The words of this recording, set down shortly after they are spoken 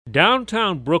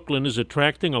Downtown Brooklyn is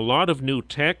attracting a lot of new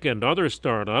tech and other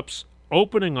startups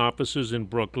opening offices in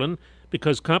Brooklyn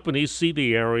because companies see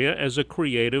the area as a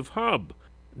creative hub.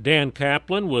 Dan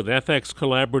Kaplan with FX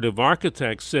Collaborative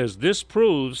Architects says this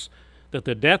proves that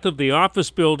the death of the office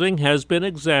building has been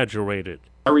exaggerated.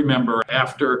 I remember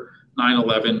after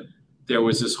 9/11, there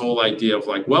was this whole idea of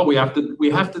like, well, we have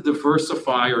to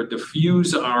diversify or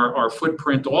diffuse our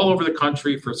footprint all over the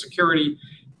country for security.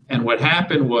 And what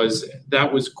happened was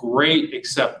that was great,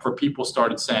 except for people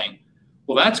started saying,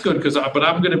 well, that's good but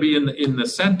I'm going to be in the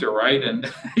center, right?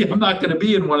 And I'm not going to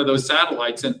be in one of those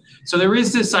satellites. And so there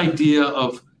is this idea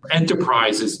of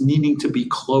enterprises needing to be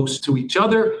close to each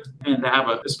other and to have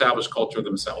an established culture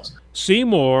themselves. See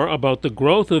more about the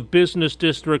growth of business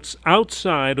districts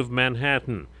outside of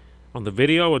Manhattan on the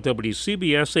video at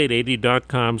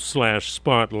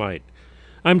WCBS880.com/spotlight.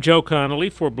 I'm Joe Connolly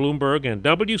for Bloomberg and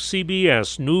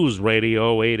WCBS News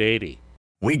Radio 880.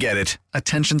 We get it.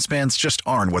 Attention spans just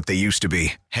aren't what they used to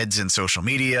be. Heads in social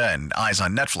media and eyes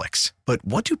on Netflix. But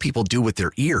what do people do with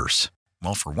their ears?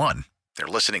 Well, for one, they're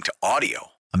listening to audio.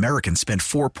 Americans spend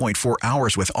 4.4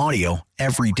 hours with audio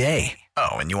every day.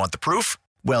 Oh, and you want the proof?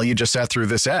 Well, you just sat through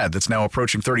this ad that's now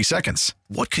approaching 30 seconds.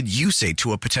 What could you say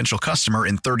to a potential customer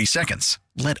in 30 seconds?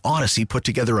 Let Odyssey put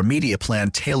together a media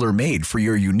plan tailor-made for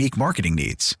your unique marketing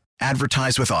needs.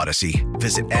 Advertise with Odyssey.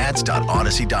 Visit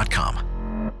ads.odyssey.com.